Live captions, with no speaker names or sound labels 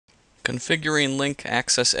Configuring Lync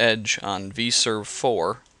Access Edge on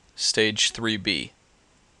vserv4, Stage 3B.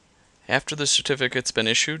 After the certificate's been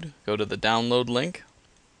issued, go to the download link,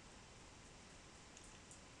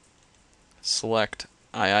 select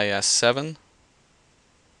IIS7,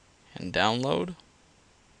 and download.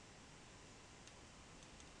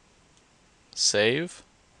 Save,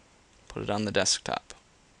 put it on the desktop.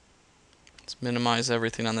 Let's minimize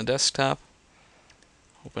everything on the desktop,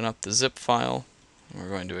 open up the zip file, and we're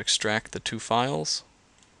going to extract the two files.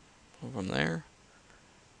 Move them there.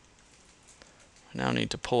 We now need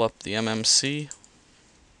to pull up the MMC,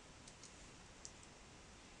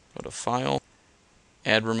 go to File,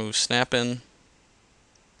 Add Remove Snap-in,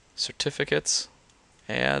 Certificates,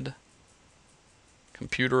 Add,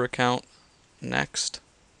 Computer Account, Next,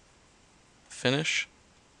 Finish,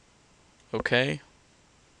 OK,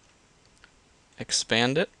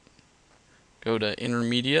 expand it, go to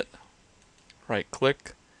Intermediate,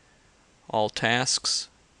 right-click, All Tasks,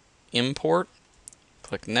 Import,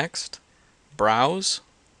 click Next, Browse,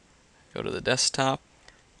 go to the desktop,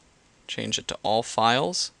 change it to All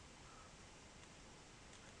Files,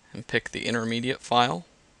 and pick the intermediate file,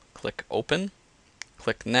 click Open,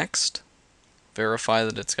 click Next, verify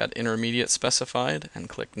that it's got intermediate specified, and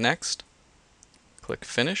click Next, click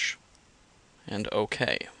Finish, and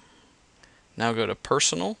OK. Now go to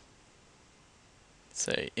Personal,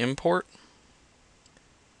 say Import,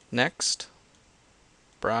 Next,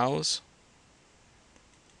 Browse,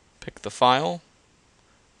 pick the file,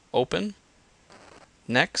 Open,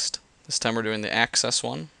 Next, this time we're doing the Access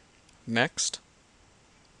one, Next,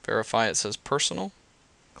 verify it says Personal,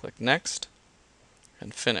 click Next,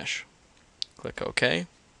 and Finish. Click OK.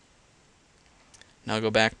 Now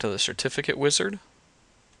go back to the Certificate Wizard,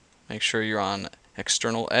 make sure you're on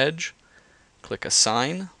External Edge, click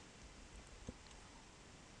Assign,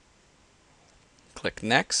 click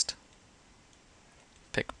Next,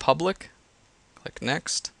 pick Public, click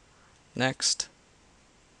Next, Next,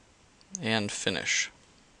 and Finish.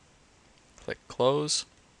 Click Close.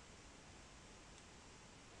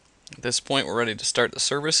 At this point we're ready to start the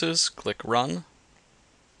services. Click Run,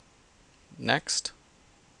 Next,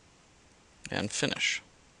 and Finish.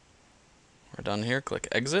 We're done here. Click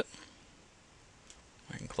Exit.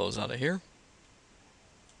 I can close out of here.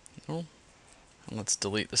 And let's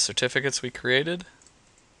delete the certificates we created.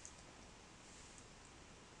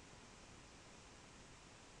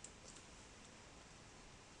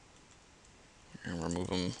 And remove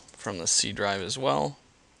them from the C drive as well.